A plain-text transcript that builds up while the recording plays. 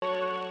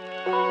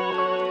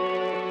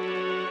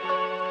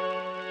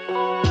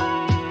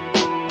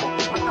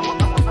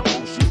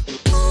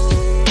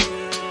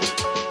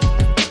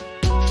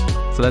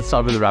So let's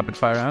start with the rapid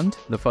fire round.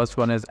 The first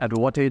one is, at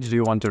what age do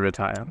you want to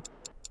retire?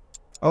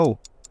 Oh,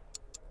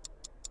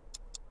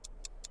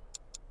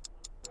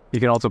 You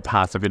can also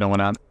pass if you don't want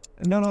to answer.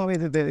 no, I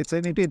mean, it's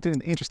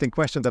an interesting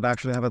question that I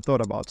actually haven't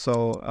thought about.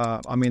 So,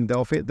 I mean,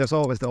 there's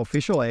always the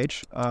official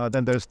age.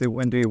 Then there's the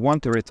when do you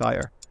want to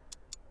retire,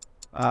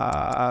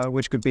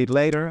 which could be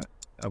later,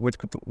 which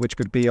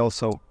could be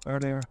also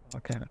earlier.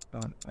 Okay,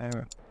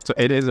 anyway. So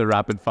it is a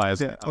rapid fire.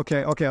 Yeah.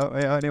 Okay.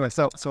 Anyway,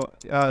 so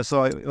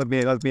let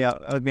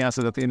me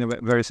answer that in a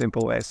very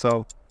simple way.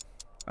 So,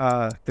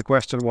 the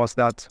question was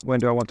that when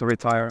do I want to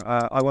retire?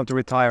 I want to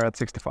retire at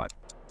 65.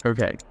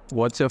 Okay.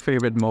 What's your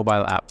favorite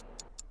mobile app?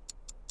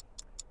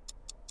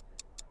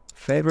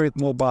 Favorite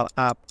mobile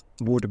app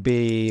would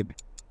be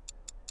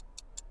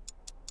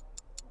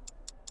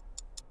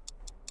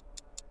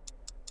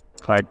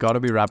Right, gotta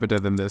be rapider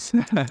than this.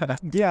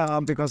 yeah,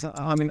 because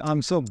I mean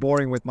I'm so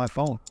boring with my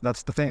phone.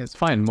 That's the thing. It's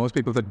fine. Most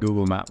people said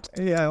Google Maps.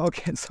 Yeah.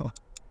 Okay. So,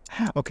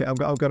 okay,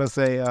 I'm gonna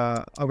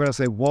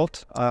say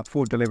Walt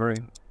food delivery.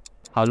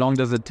 How long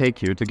does it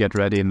take you to get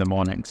ready in the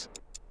mornings?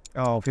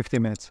 Oh,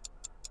 15 minutes.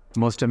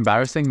 Most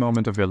embarrassing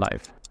moment of your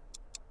life?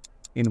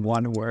 In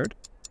one word.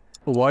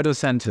 Word or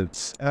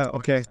sentence?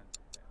 Okay.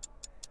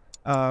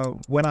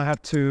 When I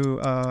had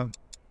to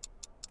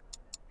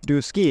do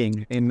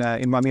skiing in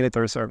my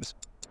military service.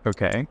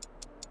 Okay.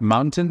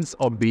 Mountains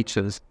or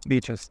beaches?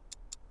 Beaches.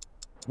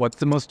 What's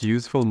the most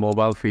useful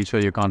mobile feature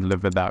you can't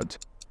live without?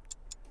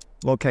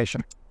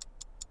 Location.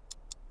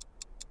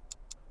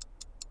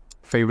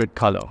 Favorite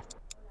color?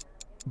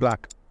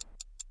 Black.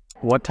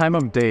 What time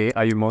of day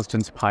are you most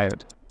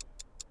inspired?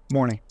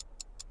 Morning.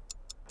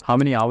 How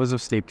many hours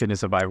of sleep can you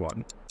survive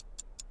on?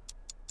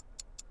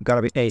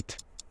 Gotta be 8.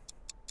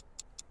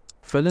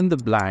 Fill in the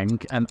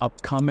blank. An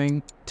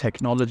upcoming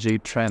technology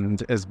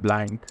trend is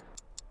blank.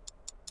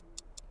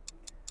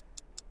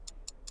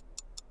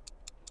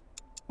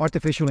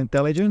 Artificial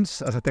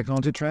intelligence as a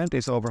technology trend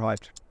is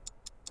overhyped.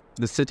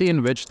 The city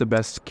in which the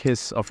best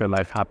kiss of your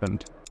life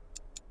happened?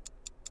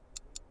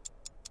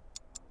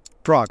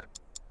 Prague.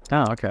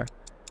 Ah, okay.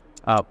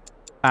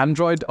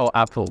 Android or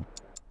Apple?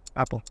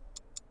 Apple.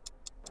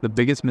 The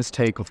biggest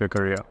mistake of your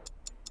career?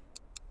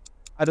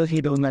 I don't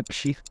hear that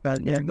shit.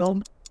 Yeah,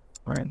 no.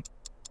 Right.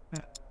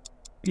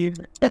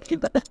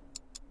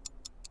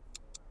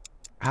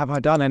 Have I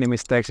done any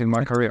mistakes in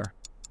my career?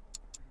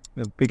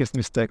 The biggest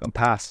mistake on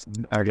past.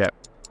 Okay.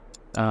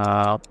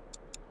 How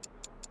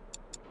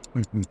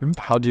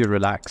do you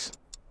relax?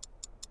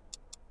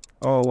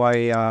 Oh,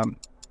 I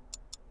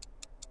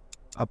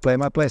play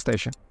my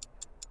PlayStation.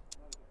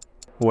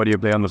 What do you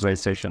play on the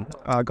PlayStation?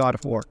 God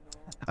of War.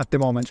 At the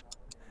moment.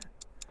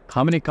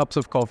 How many cups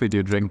of coffee do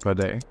you drink per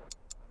day?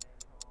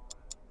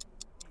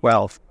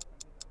 12.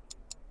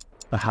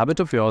 A habit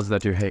of yours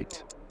that you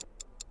hate?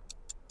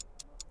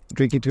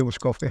 Drinking too much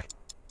coffee.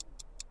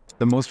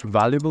 The most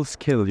valuable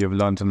skill you've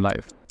learned in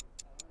life?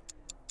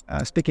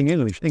 Speaking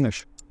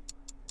English.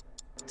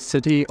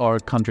 City or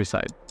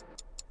countryside?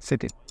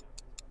 City.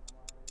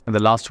 And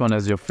the last one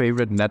is your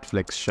favorite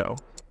Netflix show?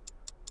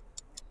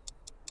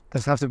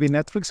 Does it have to be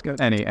Netflix?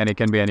 Any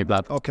can be any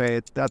platform.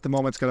 Okay, at the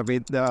moment it's going to be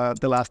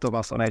the Last of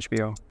Us on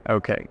HBO.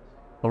 Okay.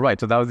 All right,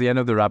 so that was the end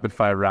of the rapid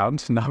fire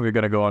round. Now we're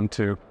going to go on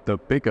to the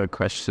bigger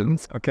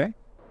questions. Okay.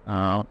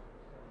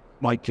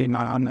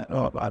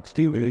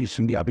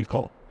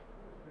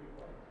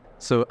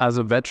 So as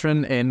a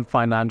veteran in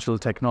financial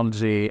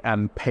technology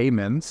and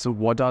payments,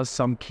 what are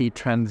some key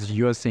trends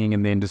you're seeing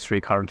in the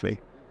industry currently?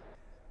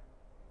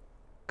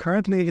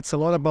 Currently, it's a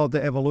lot about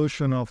the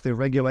evolution of the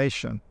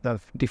regulation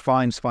that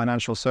defines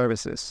financial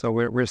services. So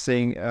we're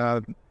seeing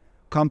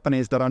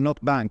companies that are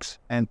not banks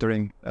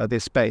entering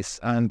this space,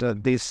 and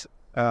this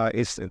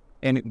is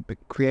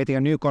creating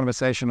a new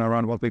conversation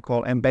around what we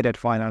call embedded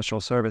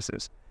financial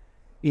services.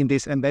 In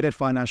this embedded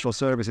financial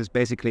services,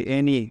 basically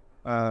any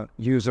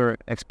user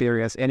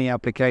experience, any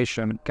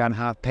application can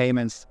have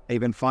payments,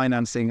 even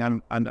financing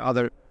and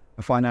other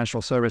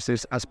financial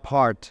services as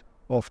part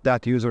of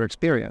that user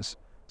experience.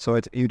 So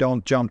you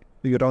don't jump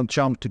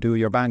to do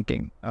your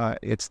banking.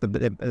 It's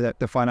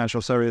the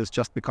financial services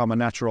just become a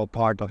natural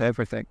part of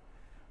everything.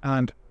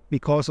 And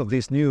because of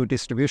this new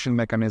distribution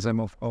mechanism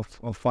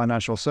of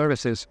financial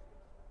services,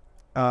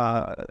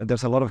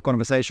 there's a lot of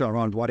conversation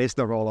around what is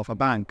the role of a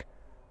bank.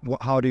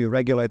 How do you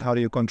regulate, how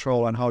do you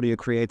control, and how do you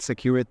create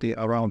security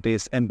around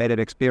these embedded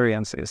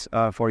experiences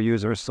for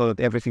users so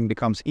that everything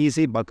becomes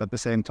easy but at the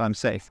same time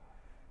safe.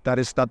 That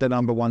is the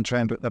number one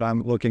trend that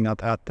I'm looking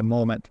at the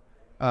moment.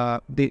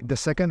 The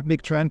second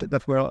big trend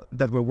that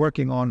we're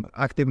working on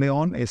actively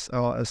on is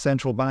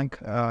central bank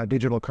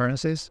digital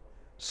currencies.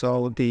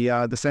 So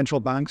the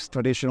central banks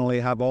traditionally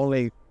have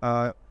only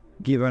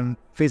given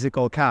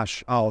physical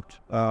cash out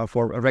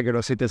for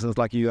regular citizens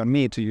like you and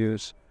me to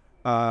use.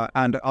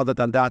 And other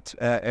than that,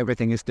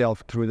 everything is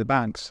dealt through the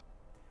banks.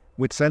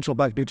 With central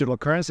bank digital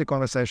currency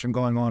conversation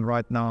going on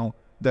right now,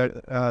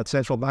 the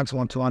central banks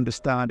want to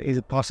understand, is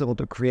it possible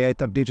to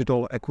create a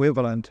digital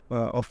equivalent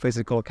of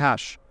physical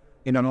cash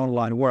in an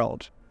online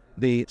world?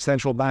 The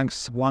central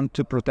banks want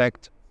to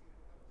protect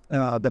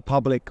the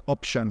public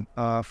option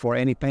for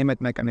any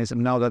payment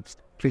mechanism now that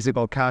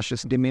physical cash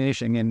is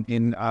diminishing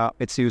in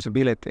its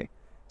usability.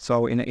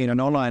 So in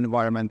an online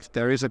environment,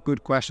 there is a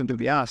good question to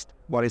be asked: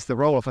 what is the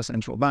role of a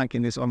central bank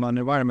in these online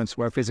environments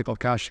where physical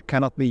cash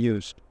cannot be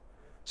used?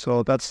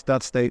 So that's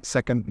the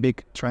second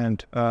big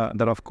trend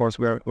that, of course,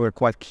 we're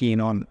quite keen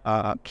on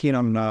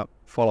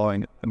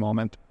following at the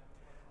moment.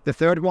 The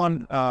third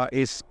one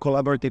is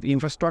collaborative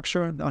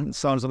infrastructure. That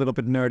sounds a little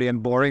bit nerdy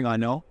and boring, I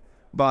know,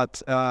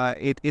 but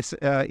it's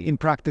in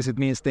practice it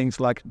means things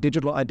like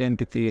digital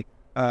identity,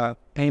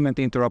 payment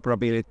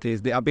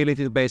interoperability, the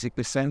ability to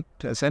basically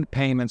send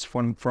payments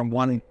from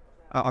one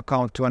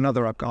account to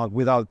another account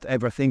without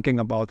ever thinking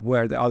about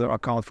where the other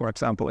account, for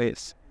example,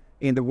 is.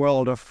 In the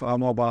world of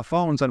mobile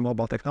phones and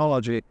mobile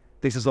technology,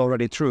 this is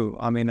already true.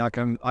 I mean, I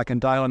can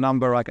dial a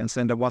number, I can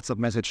send a WhatsApp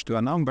message to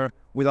a number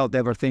without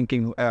ever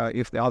thinking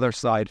if the other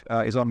side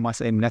is on my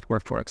same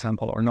network, for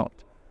example, or not.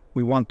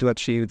 We want to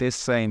achieve this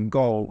same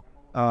goal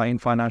in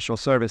financial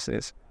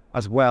services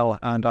as well,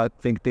 and I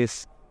think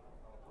this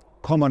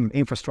common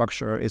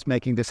infrastructure is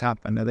making this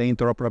happen. The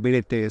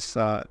interoperability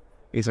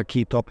is a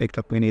key topic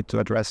that we need to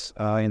address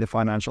in the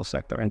financial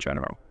sector in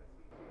general.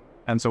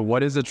 And so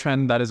what is a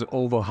trend that is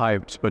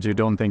overhyped, but you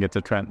don't think it's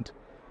a trend?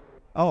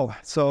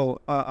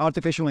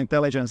 Artificial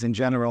intelligence in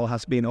general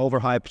has been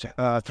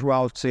overhyped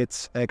throughout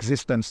its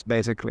existence,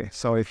 basically.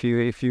 So if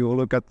you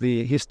look at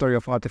the history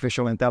of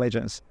artificial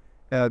intelligence,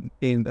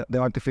 in the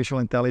artificial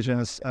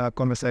intelligence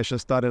conversation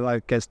started,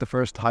 I guess the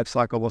first hype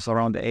cycle was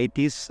around the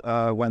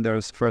 80s when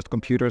there's first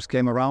computers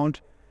came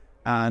around.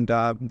 And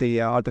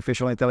the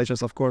artificial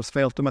intelligence, of course,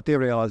 failed to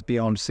materialize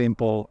beyond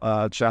simple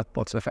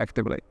chatbots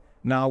effectively.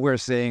 Now we're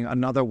seeing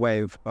another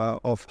wave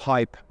of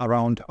hype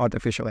around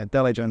artificial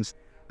intelligence.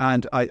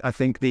 And I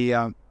think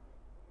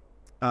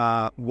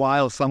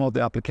while some of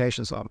the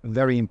applications are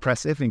very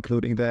impressive,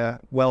 including the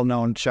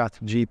well-known Chat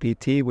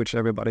GPT, which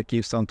everybody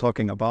keeps on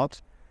talking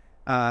about,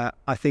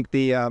 I think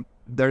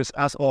there's,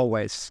 as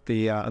always,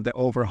 the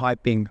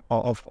overhyping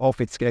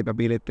of its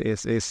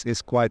capabilities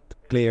is quite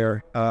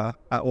clear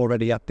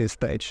already at this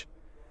stage.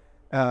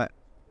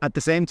 At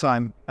the same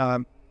time,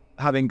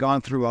 having gone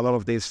through a lot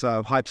of these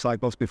hype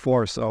cycles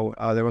before, so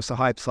there was a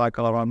hype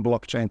cycle around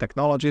blockchain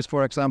technologies,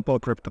 for example,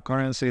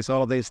 cryptocurrencies,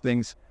 all of these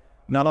things.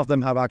 None of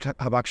them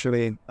have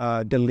actually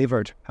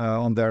delivered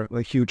on their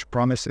huge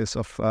promises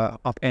of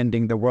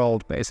upending the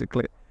world,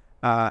 basically.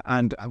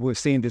 And we've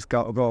seen this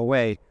go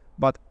away.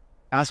 But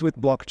as with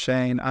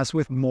blockchain, as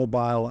with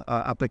mobile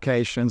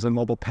applications and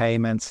mobile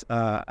payments,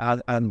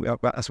 and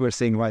as we're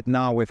seeing right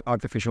now with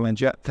artificial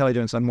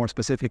intelligence and more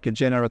specifically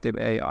generative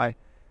AI,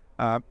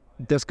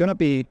 there's going to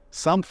be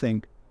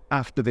something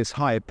after this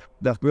hype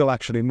that will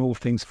actually move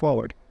things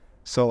forward.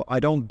 So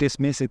I don't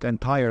dismiss it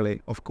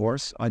entirely, of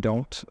course, I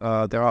don't.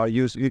 There are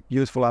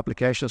useful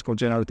applications for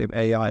generative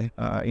AI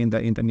in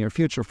the near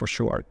future for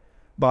sure.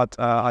 But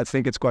I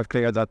think it's quite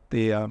clear that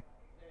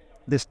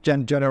this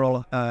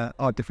general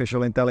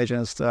artificial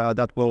intelligence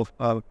that will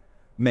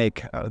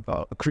make a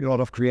lot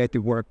of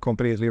creative work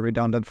completely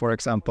redundant, for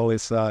example,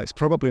 is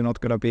probably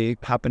not going to be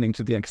happening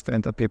to the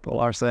extent that people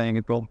are saying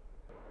it will.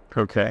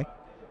 Okay.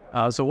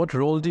 So what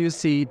role do you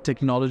see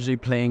technology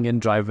playing in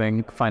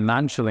driving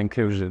financial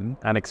inclusion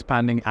and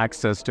expanding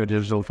access to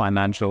digital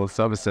financial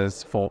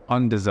services for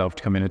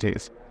undeserved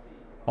communities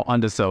or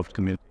underserved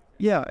communities?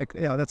 Yeah,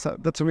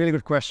 that's a really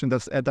good question.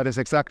 That is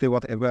exactly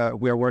what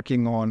we are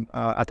working on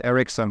at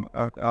Ericsson,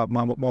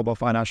 Mobile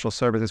Financial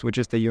Services, which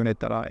is the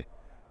unit that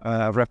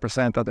I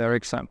represent at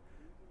Ericsson.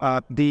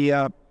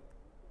 The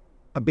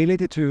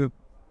ability to,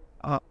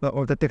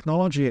 or the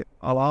technology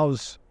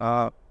allows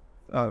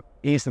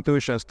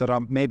institutions that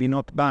are maybe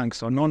not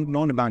banks or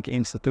non-bank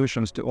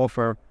institutions to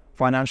offer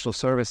financial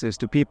services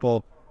to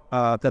people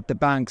that the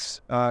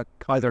banks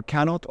either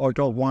cannot or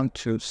don't want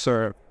to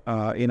serve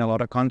in a lot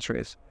of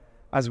countries.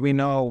 As we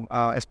know,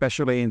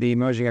 especially in the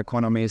emerging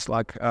economies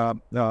like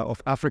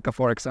of Africa,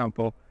 for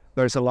example,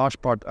 there's a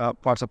large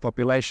parts of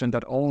population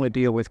that only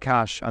deal with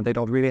cash, and they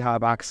don't really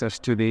have access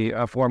to the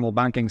formal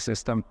banking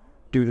system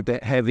due to the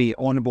heavy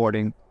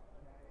onboarding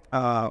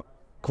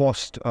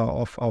cost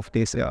of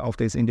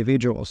these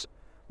individuals.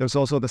 There's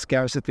also the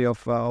scarcity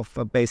of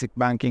basic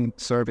banking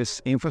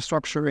service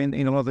infrastructure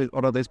in a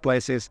lot of these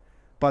places.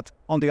 But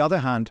on the other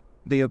hand,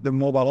 the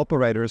mobile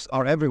operators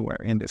are everywhere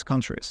in these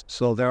countries.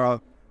 So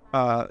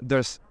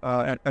there's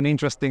an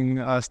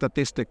interesting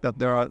statistic that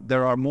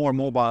there are more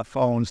mobile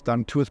phones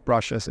than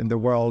toothbrushes in the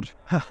world,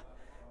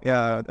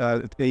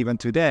 even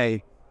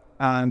today.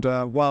 And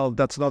while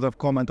that's not a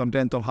comment on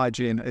dental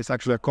hygiene, it's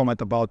actually a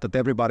comment about that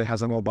everybody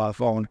has a mobile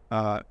phone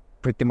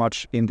pretty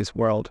much in this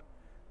world.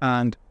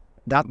 And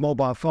that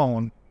mobile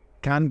phone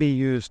can be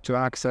used to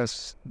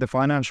access the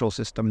financial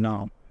system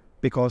now,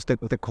 because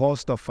the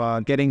cost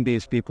of getting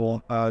these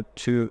people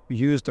to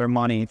use their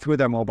money through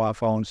their mobile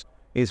phones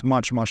is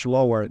much, much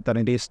lower than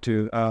it is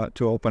to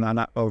open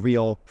a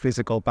real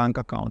physical bank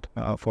account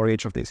for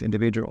each of these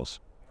individuals.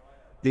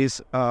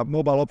 These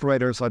mobile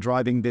operators are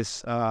driving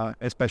this,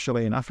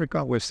 especially in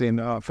Africa. We've seen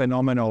a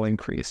phenomenal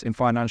increase in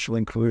financial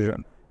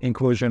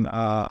inclusion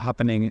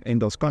happening in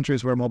those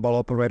countries where mobile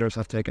operators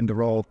have taken the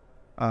role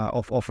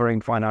of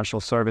offering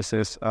financial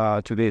services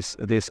to these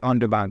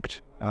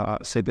underbanked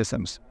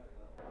citizens.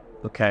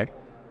 Okay.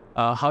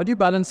 How do you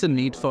balance the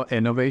need for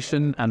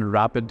innovation and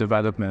rapid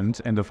development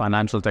in the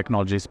financial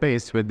technology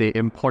space with the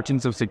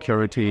importance of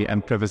security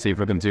and privacy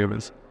for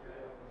consumers?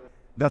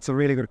 That's a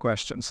really good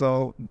question.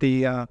 So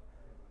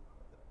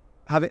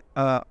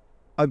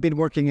I've been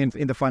working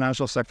in the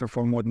financial sector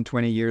for more than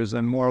 20 years,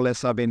 and more or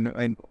less I've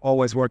been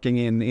always working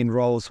in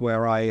roles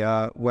where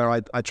I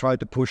try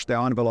to push the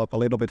envelope a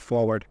little bit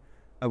forward,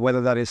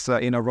 whether that is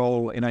in a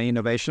role in an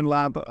innovation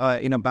lab,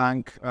 in a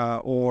bank,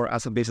 or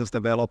as a business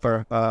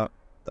developer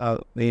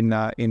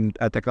in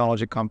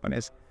technology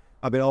companies.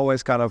 I've been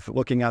always kind of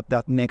looking at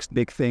that next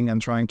big thing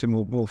and trying to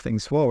move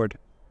things forward.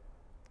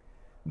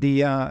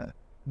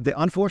 The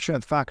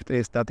unfortunate fact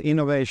is that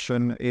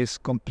innovation is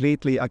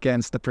completely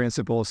against the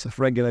principles of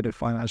regulated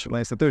financial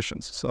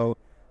institutions. So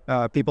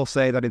people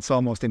say that it's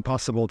almost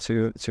impossible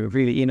to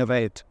really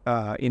innovate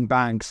in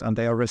banks, and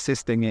they are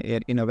resisting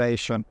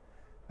innovation.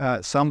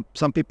 Some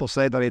people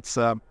say that it's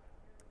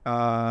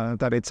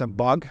a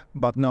bug,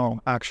 but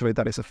no, actually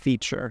that is a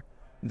feature.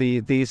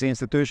 These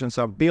institutions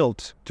are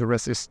built to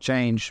resist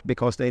change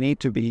because they need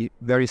to be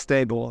very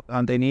stable,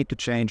 and they need to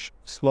change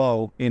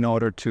slow in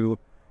order to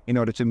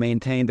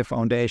maintain the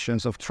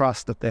foundations of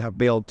trust that they have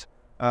built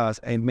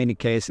in many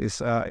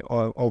cases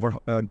over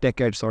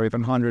decades or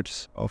even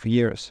hundreds of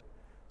years.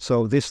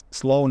 So this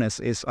slowness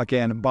is,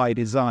 again, by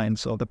design.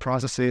 So the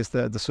processes,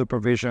 the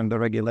supervision, the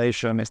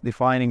regulation is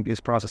defining these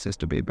processes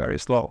to be very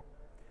slow.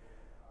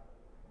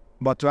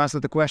 But to answer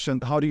the question,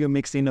 how do you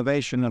mix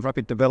innovation and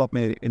rapid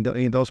development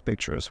in those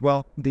pictures?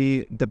 Well,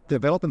 the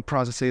development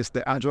processes,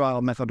 the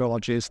agile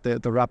methodologies,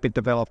 the rapid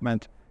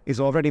development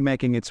is already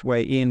making its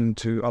way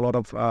into a lot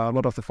of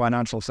the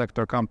financial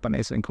sector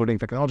companies, including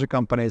technology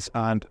companies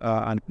and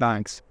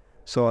banks.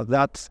 So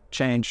that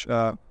change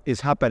is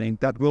happening.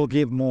 That will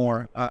give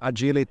more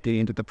agility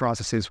into the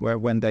processes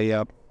when they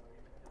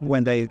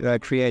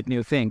create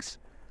new things.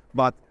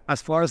 But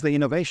as far as the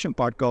innovation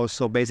part goes,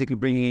 so basically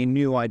bringing in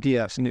new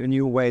ideas,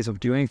 new ways of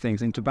doing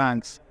things into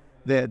banks,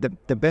 the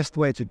best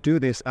way to do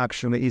this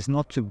actually is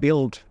not to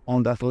build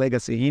on that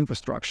legacy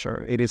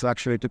infrastructure. It is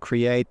actually to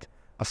create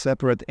a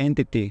separate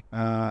entity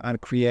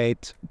and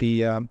create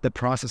the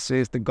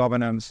processes, the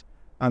governance,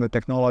 and the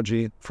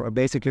technology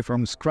basically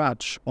from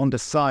scratch on the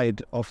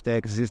side of the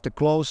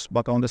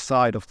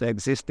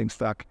existing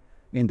stack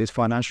in these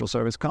financial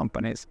service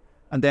companies,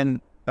 and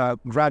then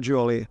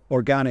gradually,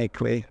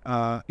 organically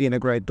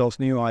integrate those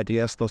new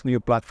ideas, those new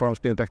platforms,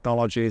 new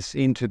technologies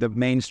into the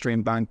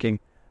mainstream banking,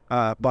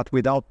 but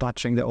without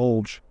touching the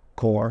old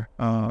core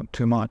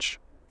too much.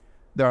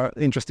 There are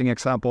interesting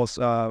examples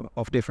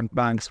of different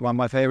banks. One of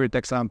my favorite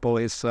example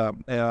is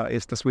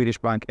the Swedish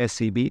bank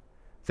SEB.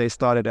 They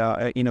started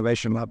an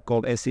innovation lab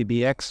called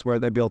SEBX, where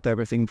they built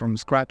everything from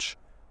scratch.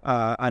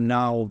 And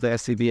now the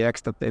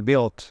SEBX that they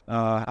built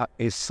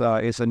is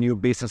a new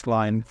business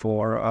line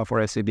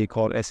for SEB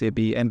called SEB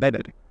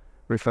Embedded,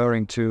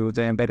 referring to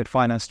the embedded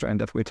finance trend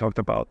that we talked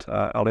about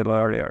a little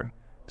earlier.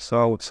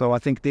 So I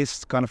think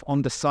this kind of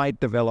on-the-side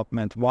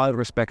development while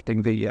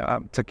respecting the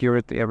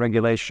security and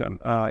regulation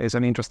is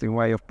an interesting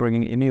way of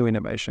bringing in new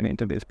innovation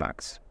into these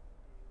banks.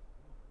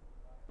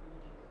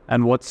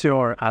 And what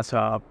are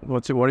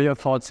your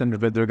thoughts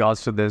with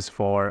regards to this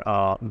for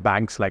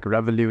banks like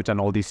Revolut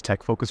and all these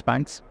tech-focused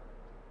banks?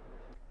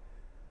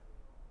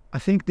 I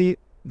think the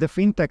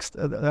fintechs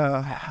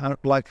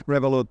like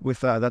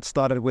Revolut that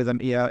started with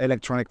an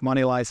electronic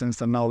money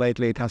license, and now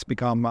lately it has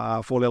become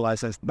a fully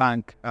licensed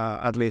bank,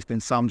 at least in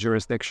some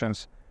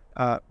jurisdictions.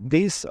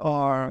 These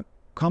are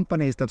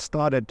companies that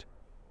started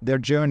their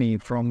journey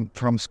from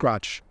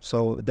scratch.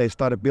 So they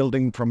started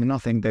building from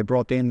nothing. They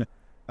brought in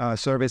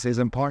services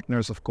and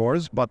partners, of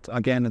course, but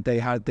again, they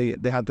had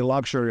the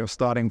luxury of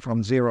starting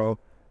from zero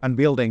and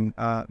building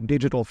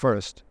digital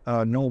first,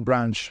 no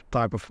branch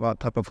type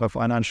of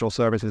financial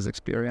services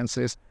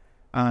experiences,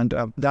 and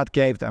that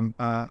gave them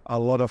a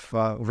lot of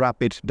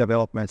rapid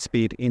development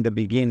speed in the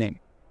beginning.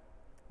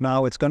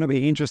 Now it's going to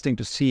be interesting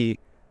to see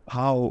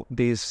how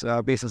these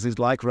businesses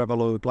like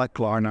Revolut, like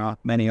Klarna,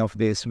 many of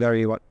these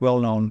very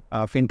well-known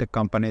fintech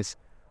companies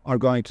are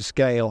going to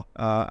scale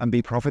and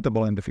be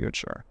profitable in the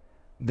future.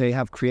 They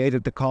have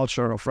created the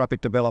culture of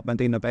rapid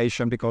development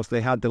innovation because they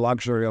had the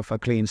luxury of a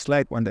clean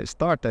slate when they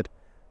started.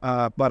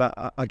 But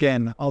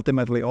again,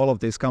 ultimately, all of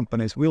these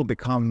companies will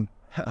become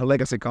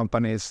legacy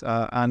companies,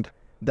 and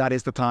that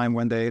is the time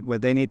when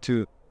they need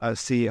to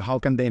see how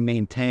can they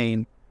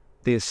maintain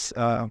this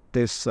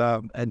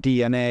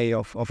DNA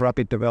of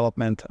rapid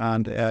development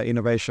and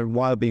innovation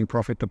while being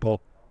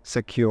profitable,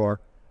 secure,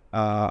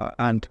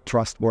 and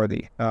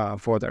trustworthy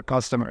for their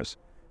customers.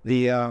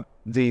 The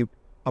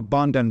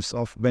abundance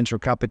of venture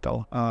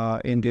capital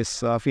in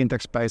this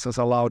fintech space has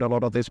allowed a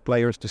lot of these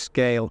players to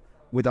scale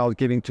without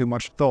giving too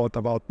much thought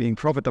about being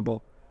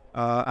profitable.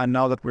 And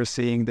now that we're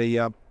seeing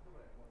the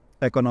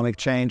economic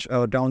change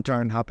or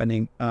downturn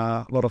happening,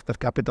 a lot of that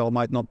capital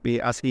might not be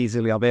as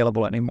easily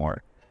available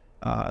anymore.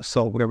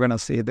 So we're going to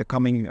see the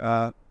coming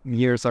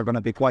years are going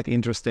to be quite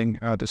interesting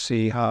to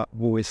see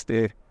who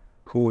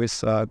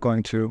is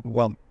going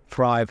to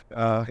thrive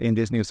in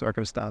these new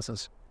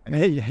circumstances.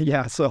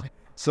 Yeah. So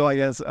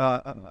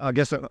I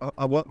guess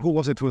who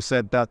was it who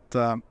said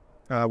that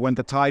when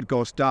the tide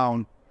goes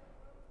down,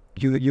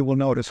 you will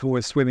notice who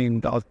is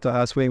swimming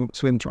without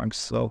swim trunks.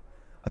 So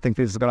I think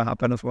this is going to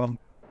happen as well.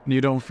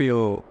 You don't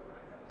feel,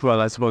 well,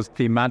 I suppose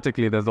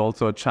thematically there's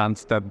also a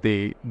chance that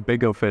the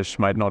bigger fish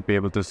might not be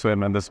able to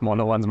swim and the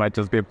smaller ones might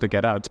just be able to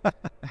get out.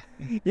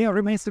 Yeah, it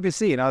remains to be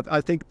seen.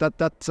 I think that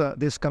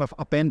this kind of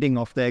upending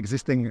of the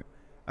existing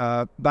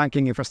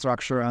banking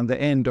infrastructure and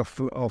the end of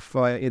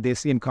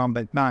these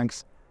incumbent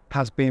banks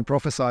has been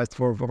prophesized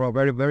for a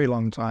very, very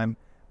long time.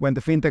 When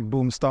the fintech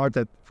boom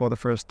started for the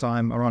first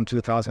time around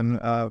 2000,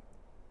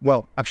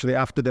 actually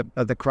after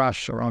the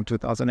crash around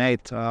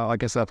 2008, I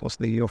guess that was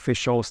the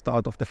official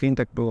start of the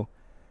fintech boom.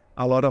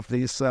 A lot of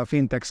these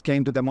fintechs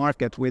came to the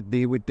market with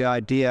the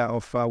idea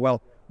of,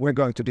 we're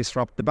going to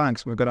disrupt the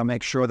banks. We're going to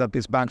make sure that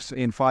these banks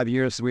in 5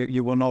 years,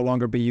 you will no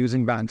longer be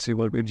using banks. You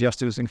will be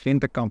just using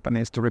fintech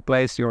companies to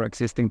replace your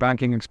existing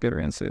banking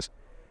experiences.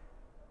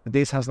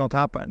 This has not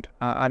happened.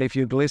 And if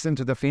you listen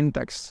to the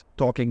fintechs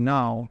talking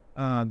now,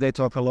 they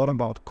talk a lot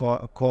about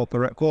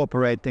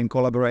cooperating,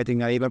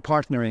 collaborating, and even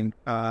partnering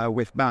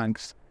with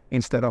banks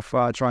instead of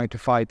trying to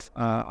fight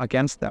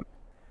against them.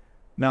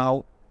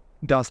 Now,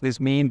 does this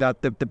mean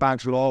that the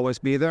banks will always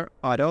be there?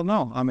 I don't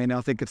know. I mean, I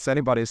think it's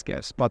anybody's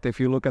guess. But if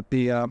you look at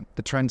the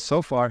trends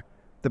so far,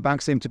 the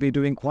banks seem to be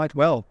doing quite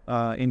well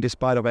in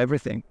despite of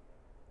everything.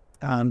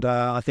 And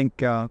I think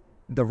the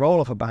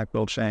role of a bank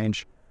will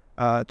change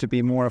to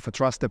be more of a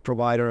trusted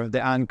provider,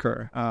 the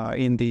anchor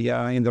in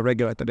the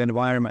regulated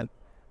environment.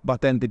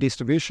 But then the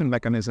distribution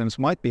mechanisms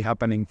might be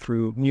happening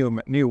through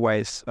new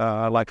ways,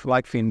 like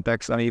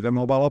fintechs and even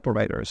mobile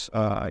operators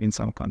in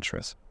some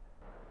countries.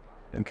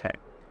 Okay.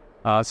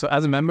 So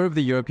as a member of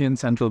the European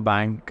Central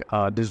Bank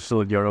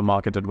Digital Euro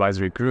Market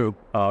Advisory Group,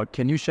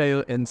 can you share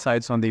your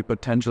insights on the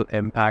potential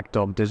impact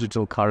of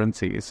digital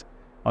currencies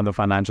on the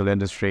financial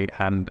industry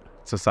and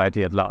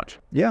society at large?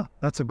 Yeah,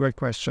 that's a great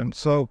question.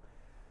 So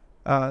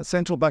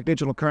central bank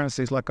digital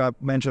currencies, like I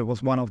mentioned,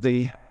 was one of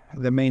the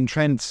main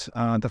trends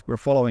that we're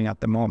following at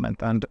the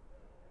moment. And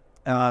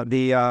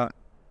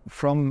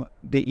from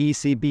the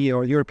ECB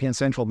or European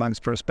Central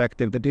Bank's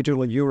perspective, the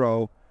digital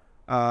euro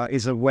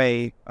is a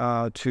way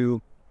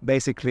to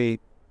basically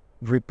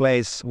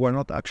replace, or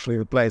not actually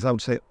replace, I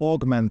would say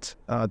augment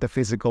the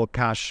physical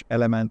cash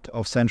element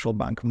of central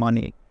bank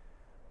money.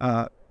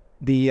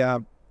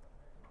 The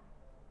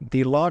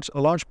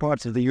large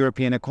parts of the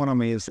European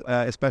economies,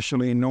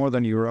 especially in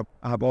Northern Europe,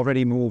 have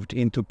already moved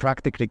into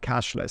practically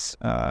cashless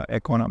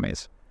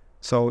economies.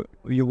 So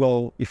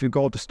if you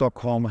go to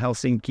Stockholm,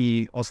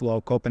 Helsinki,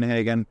 Oslo,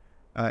 Copenhagen,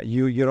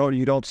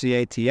 you don't see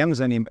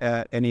ATMs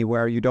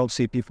anywhere. You don't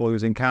see people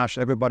using cash.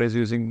 Everybody's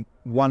using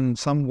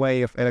some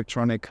way of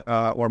electronic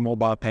or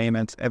mobile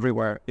payments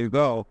everywhere you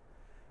go.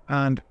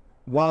 And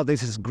while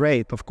this is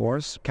great, of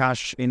course,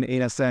 cash in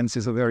a sense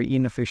is a very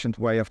inefficient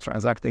way of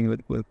transacting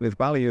with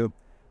value.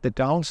 The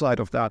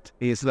downside of that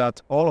is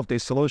that all of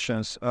these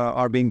solutions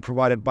are being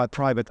provided by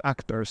private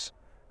actors,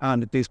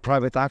 and these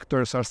private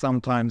actors are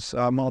sometimes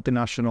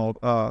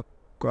multinational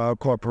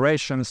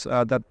corporations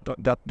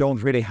that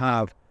don't really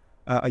have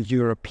a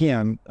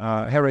European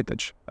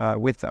heritage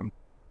with them.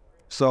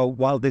 So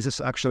while this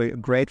is actually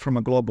great from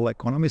a global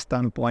economy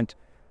standpoint,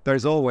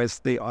 there's always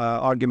the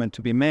argument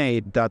to be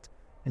made that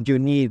you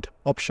need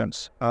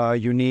options.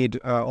 You need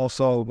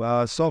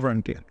also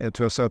sovereignty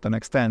to a certain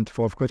extent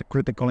for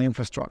critical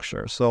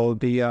infrastructure. So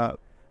the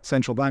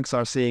central banks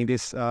are seeing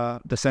this,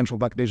 the central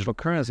bank digital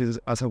currencies,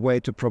 as a way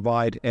to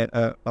provide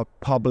a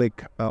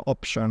public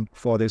option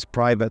for these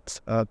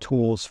private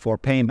tools for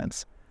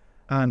payments.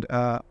 And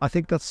I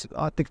think that's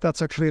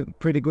actually a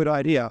pretty good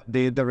idea.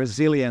 The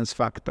resilience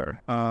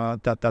factor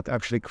that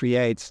actually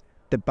creates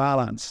the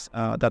balance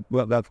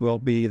that will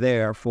be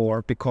there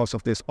because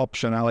of this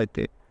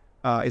optionality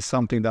is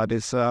something that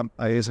is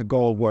a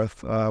goal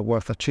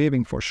worth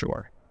achieving for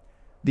sure.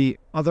 The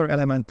other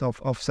element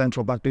of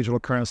central bank digital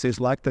currencies,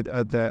 like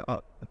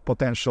the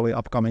potentially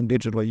upcoming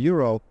digital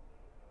euro,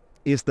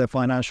 is the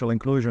financial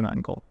inclusion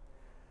angle.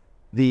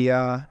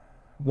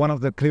 One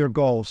of the clear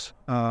goals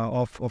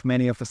of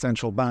many of the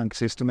central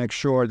banks is to make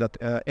sure that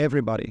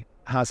everybody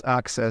has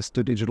access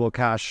to digital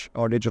cash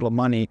or digital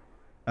money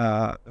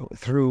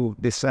through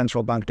this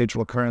central bank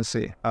digital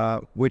currency,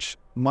 which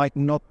might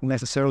not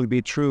necessarily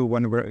be true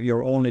when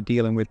you're only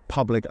dealing with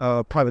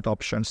private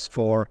options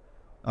for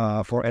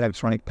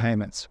electronic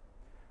payments.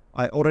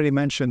 I already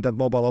mentioned that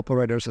mobile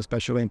operators,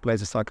 especially in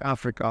places like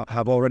Africa,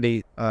 have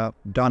already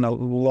done a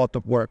lot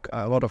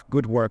of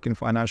good work in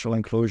financial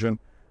inclusion.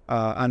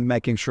 and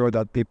making sure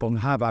that people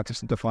have access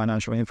to the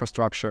financial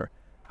infrastructure.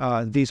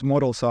 These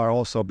models are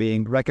also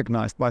being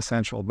recognized by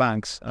central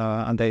banks,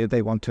 and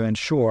they want to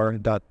ensure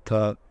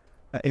that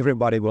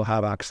everybody will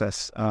have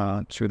access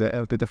to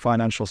the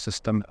financial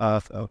system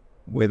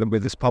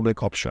with this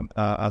public option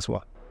as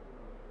well.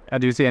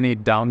 Do you see any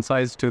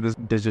downsides to this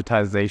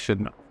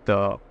digitization of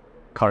the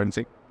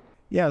currency?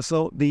 Yeah,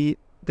 so the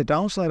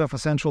downside of a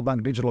central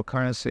bank digital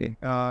currency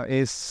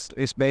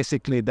is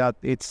basically that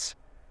it's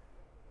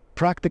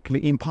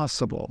practically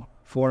impossible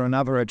for an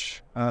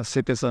average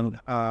citizen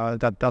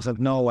that doesn't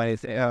know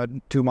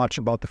anything, too much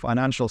about the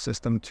financial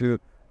system to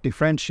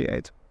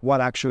differentiate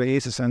what actually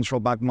is a central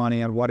bank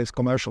money and what is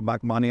commercial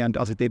bank money, and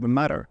does it even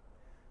matter?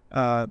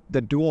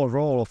 The dual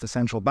role of the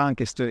central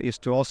bank is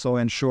to also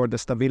ensure the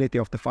stability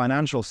of the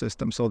financial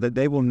system, so that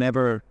they will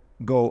never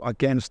go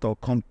against or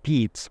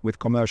compete with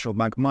commercial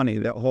bank money.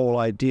 The whole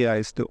idea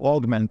is to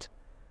augment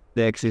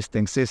the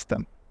existing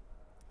system.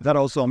 That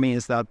also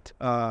means that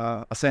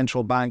a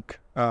central bank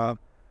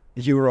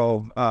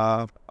euro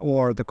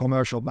or the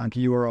commercial bank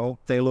euro,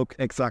 they look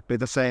exactly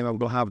the same and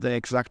will have the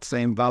exact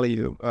same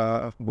value,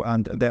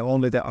 and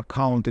only the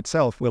account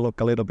itself will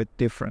look a little bit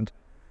different.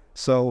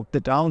 So the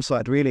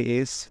downside really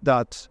is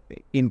that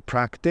in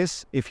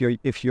practice, if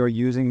you're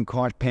using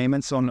card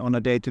payments on a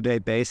day-to-day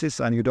basis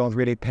and you don't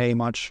really pay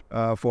much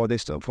for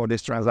these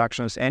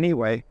transactions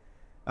anyway,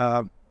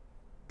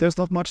 there's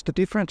not much to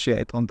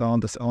differentiate on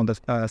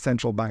the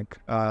central bank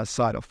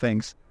side of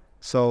things.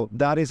 So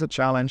that is a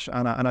challenge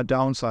and a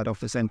downside of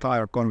this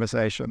entire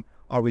conversation.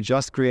 Are we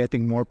just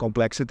creating more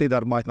complexity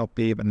that might not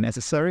be even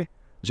necessary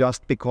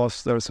just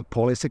because there's a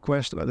policy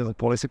question? There's a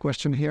policy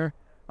question here.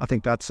 I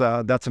think that's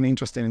an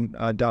interesting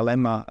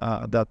dilemma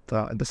that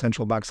the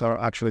central banks are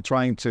actually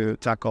trying to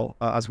tackle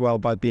as well,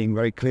 by being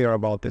very clear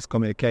about this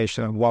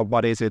communication.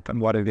 What is it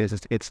and what it is,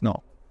 it's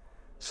not.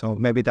 So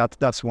maybe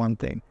that's one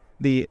thing.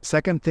 The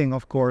second thing,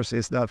 of course,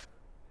 is that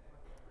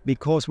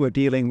because we're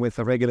dealing with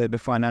a regulated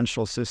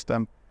financial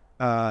system,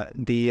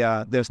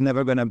 there's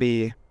never going to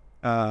be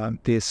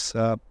this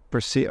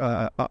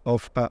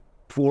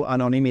full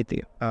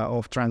anonymity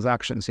of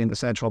transactions in the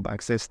central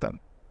bank system.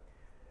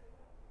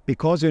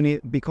 Because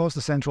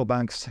the central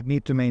banks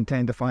need to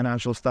maintain the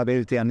financial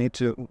stability and need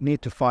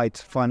to fight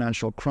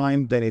financial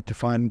crime, they need to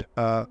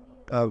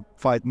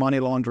fight money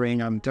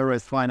laundering and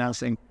terrorist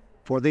financing.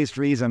 For these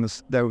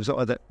reasons,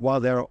 while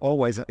there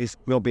always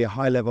will be a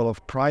high level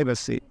of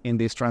privacy in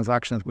these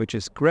transactions, which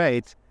is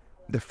great,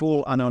 the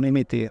full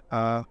anonymity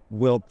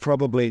will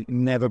probably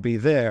never be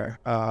there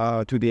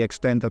to the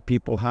extent that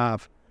people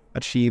have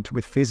achieved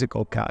with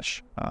physical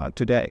cash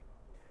today.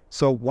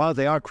 So while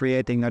they are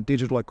creating a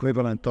digital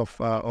equivalent of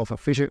a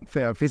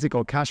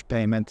physical cash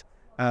payment,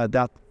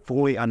 that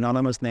fully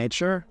anonymous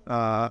nature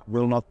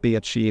will not be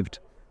achieved.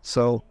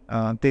 So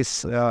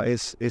this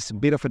is a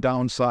bit of a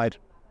downside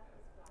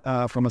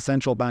from a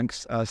central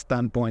bank's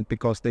standpoint,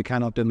 because they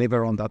cannot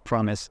deliver on that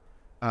promise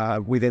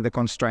within the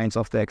constraints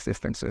of the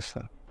existing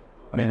system.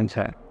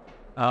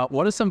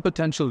 What are some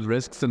potential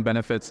risks and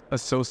benefits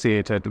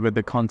associated with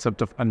the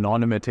concept of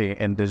anonymity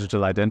in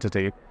digital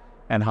identity,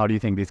 and how do you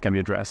think these can be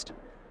addressed?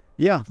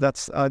 Yeah,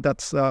 that's a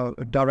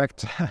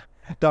direct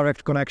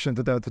connection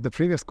to the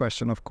previous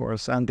question, of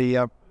course. And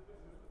the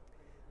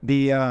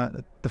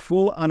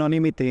full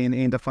anonymity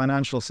in the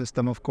financial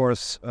system, of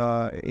course,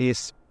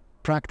 is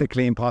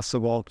practically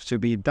impossible to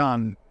be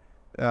done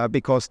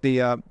because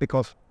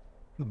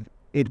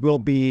it will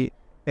be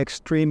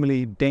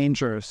extremely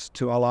dangerous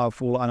to allow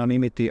full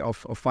anonymity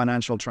of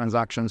financial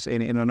transactions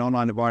in an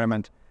online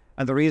environment.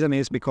 And the reason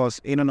is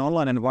because in an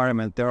online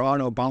environment, there are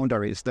no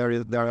boundaries.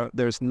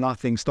 There's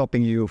nothing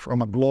stopping you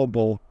from a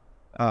global,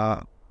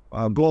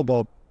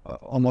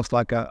 almost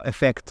like a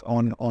effect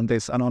on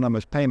these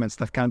anonymous payments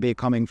that can be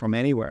coming from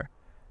anywhere.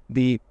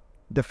 The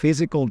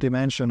physical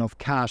dimension of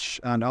cash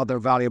and other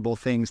valuable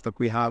things that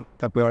we are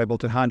able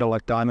to handle,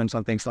 like diamonds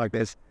and things like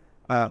this,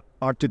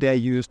 are today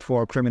used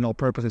for criminal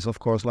purposes, of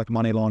course, like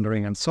money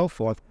laundering and so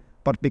forth.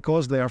 But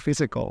because they are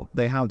physical,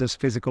 they have this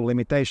physical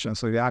limitation.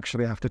 So you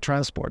actually have to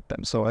transport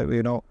them. So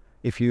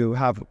if you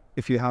have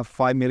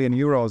 5 million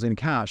euros in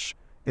cash,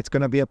 it's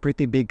going to be a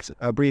pretty big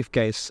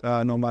briefcase,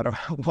 no matter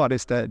what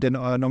is the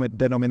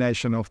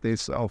denomination of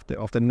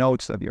the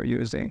notes that you're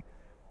using.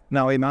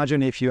 Now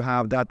imagine if you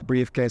have that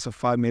briefcase of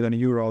 5 million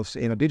euros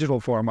in a digital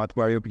format,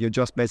 where you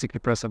just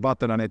basically press a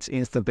button and it's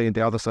instantly in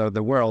the other side of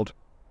the world,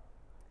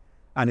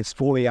 and it's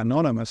fully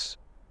anonymous.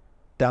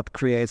 That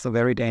creates a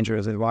very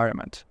dangerous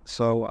environment.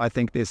 So I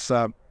think that's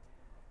not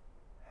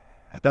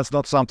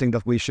something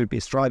that we should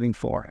be striving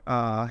for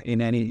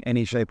in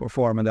any shape or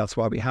form, and that's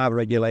why we have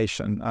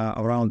regulation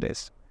around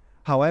this.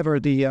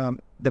 However,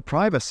 the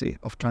privacy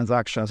of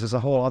transactions is a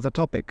whole other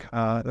topic.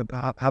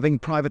 Having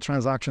private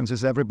transactions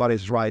is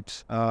everybody's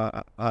right,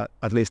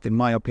 at least in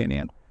my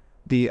opinion.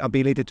 The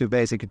ability to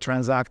basically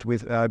transact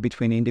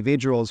between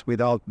individuals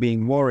without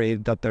being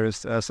worried that there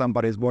is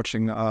somebody's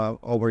watching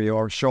over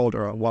your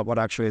shoulder, or what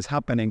actually is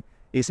happening,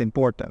 is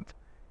important.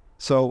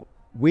 So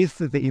with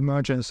the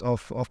emergence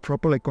of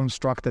properly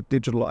constructed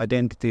digital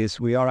identities,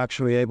 we are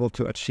actually able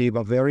to achieve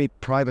a very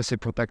privacy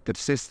protected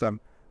system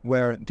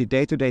where the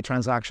day-to-day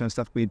transactions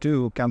that we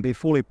do can be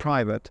fully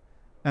private,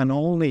 and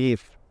only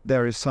if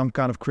there is some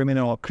kind of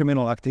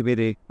criminal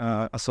activity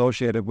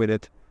associated with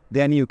it,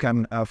 then you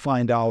can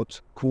find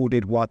out who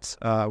did what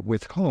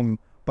with whom,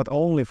 but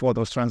only for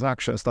those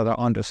transactions that are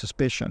under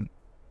suspicion.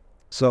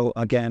 So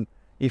again,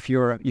 if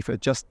you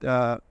just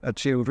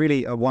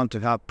really want to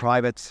have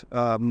private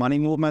money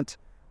movement,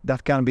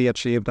 that can be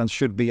achieved and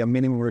should be a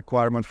minimum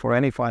requirement for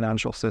any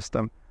financial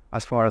system,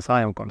 as far as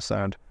I am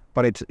concerned.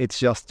 But it's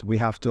just, we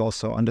have to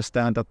also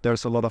understand that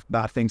there's a lot of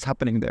bad things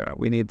happening there.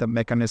 We need the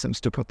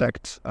mechanisms to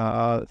protect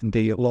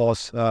the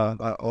laws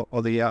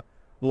or the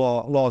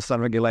laws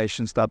and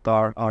regulations that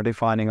are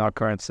defining our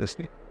current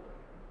system.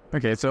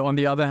 Okay, so on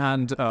the other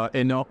hand,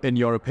 in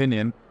your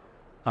opinion,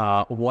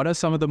 what are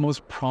some of the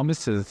most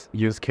promising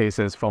use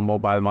cases for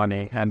mobile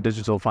money and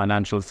digital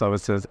financial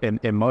services in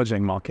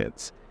emerging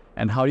markets?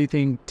 And how do you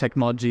think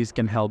technologies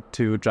can help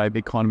to drive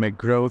economic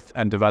growth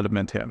and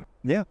development here?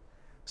 Yeah,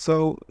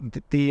 so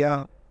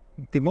the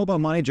mobile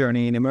money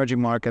journey in emerging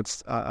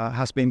markets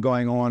has been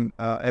going on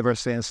ever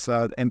since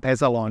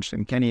M-Pesa launched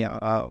in Kenya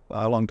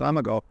a long time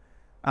ago.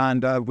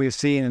 And we've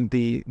seen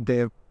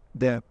the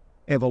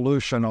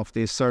evolution of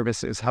these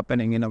services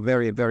happening in a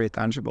very, very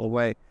tangible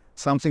way.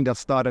 Something that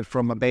started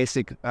from a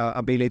basic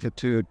ability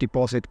to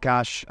deposit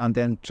cash and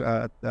then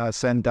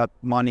send that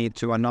money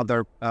to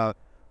another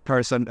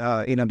person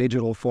in a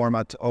digital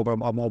format over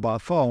a mobile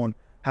phone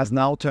has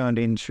now turned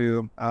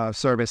into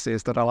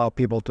services that allow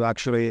people to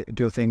actually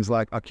do things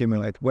like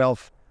accumulate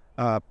wealth,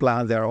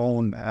 plan their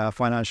own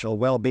financial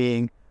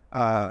well-being,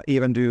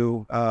 even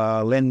do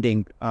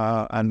lending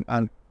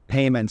and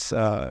payments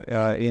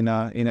in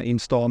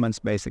installments,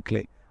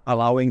 basically,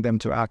 allowing them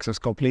to access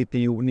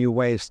completely new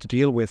ways to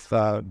deal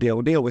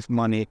with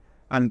money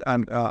and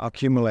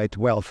accumulate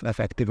wealth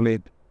effectively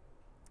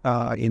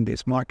in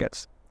these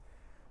markets.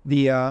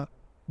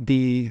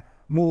 The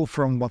move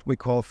from what we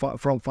call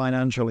from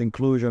financial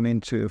inclusion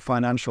into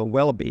financial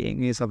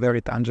well-being is a very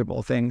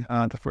tangible thing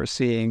that we're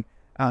seeing,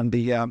 and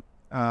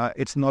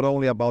it's not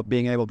only about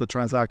being able to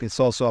transact; it's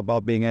also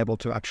about being able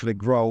to actually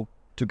grow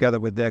together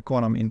with the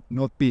economy,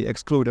 not be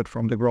excluded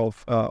from the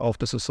growth of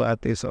the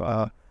societies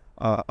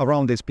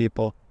around these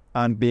people,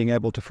 and being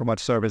able to provide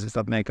services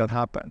that make that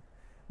happen.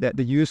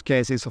 The use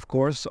cases, of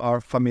course, are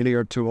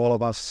familiar to all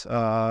of us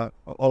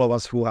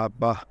who have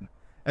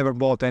ever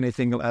bought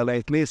anything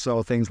lately.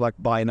 So things like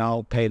buy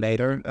now, pay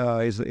later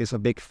is a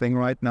big thing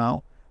right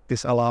now.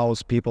 This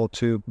allows people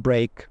to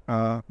break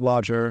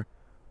larger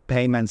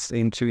payments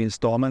into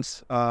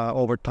installments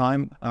over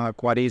time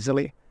quite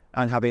easily,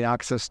 and having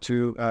access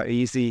to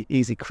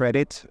easy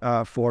credit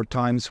for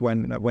times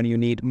when you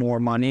need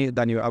more money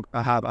than you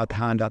have at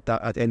hand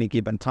at any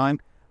given time,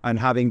 and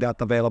having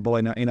that available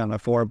in an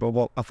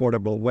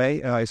affordable way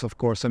is of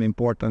course an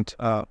important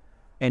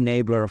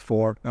enabler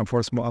for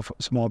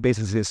small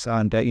businesses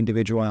and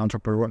individual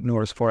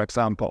entrepreneurs, for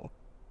example.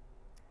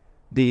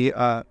 The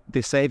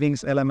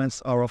savings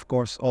elements are of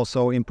course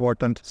also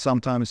important.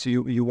 Sometimes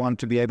you want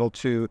to be able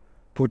to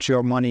put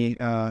your money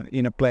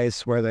in a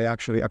place where they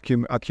actually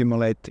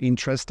accumulate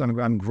interest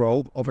and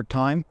grow over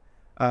time,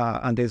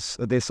 and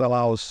this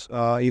allows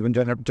even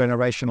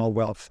generational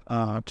wealth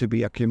to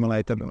be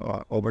accumulated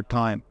over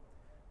time.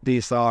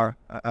 These are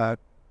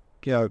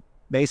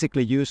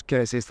basically use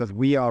cases that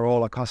we are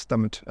all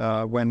accustomed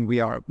when we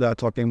are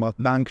talking about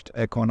banked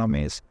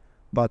economies.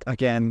 But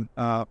again,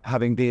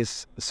 having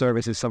these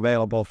services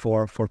available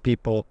for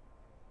people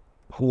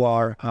who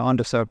are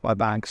underserved by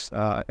banks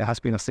has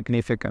been a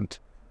significant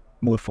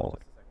move forward.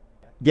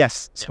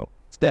 Yes. So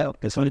still,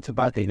 it's only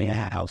about the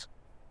house.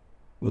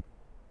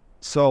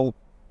 So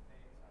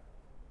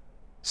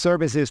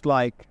services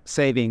like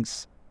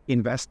savings,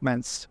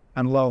 investments,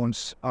 and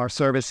loans are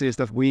services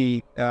that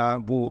we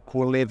who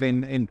live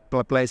in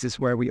places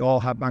where we all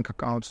have bank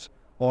accounts,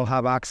 all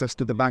have access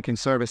to the banking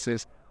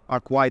services,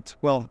 are quite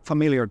well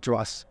familiar to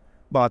us.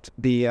 But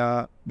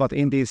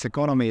in these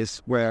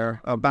economies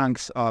where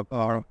banks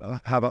are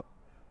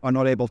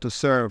not able to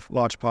serve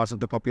large parts of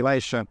the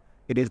population,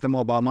 it is the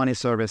mobile money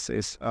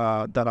services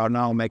that are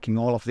now making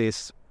all of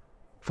these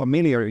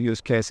familiar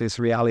use cases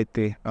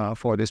reality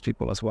for these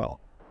people as well.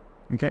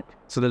 Okay,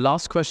 so the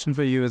last question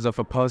for you is of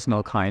a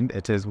personal kind.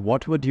 It is,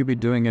 what would you be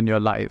doing in your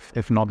life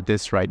if not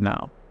this right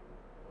now?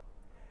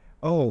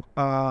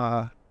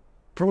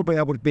 Probably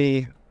I would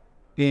be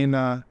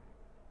in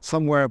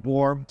somewhere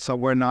warm,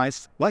 somewhere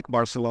nice, like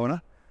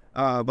Barcelona,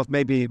 but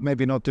maybe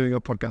not doing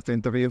a podcast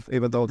interview,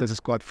 even though this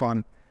is quite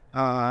fun.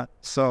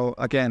 So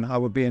again, I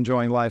would be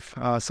enjoying life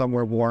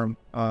somewhere warm,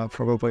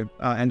 probably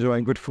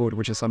enjoying good food,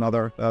 which is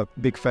another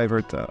big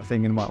favorite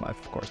thing in my life,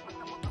 of course.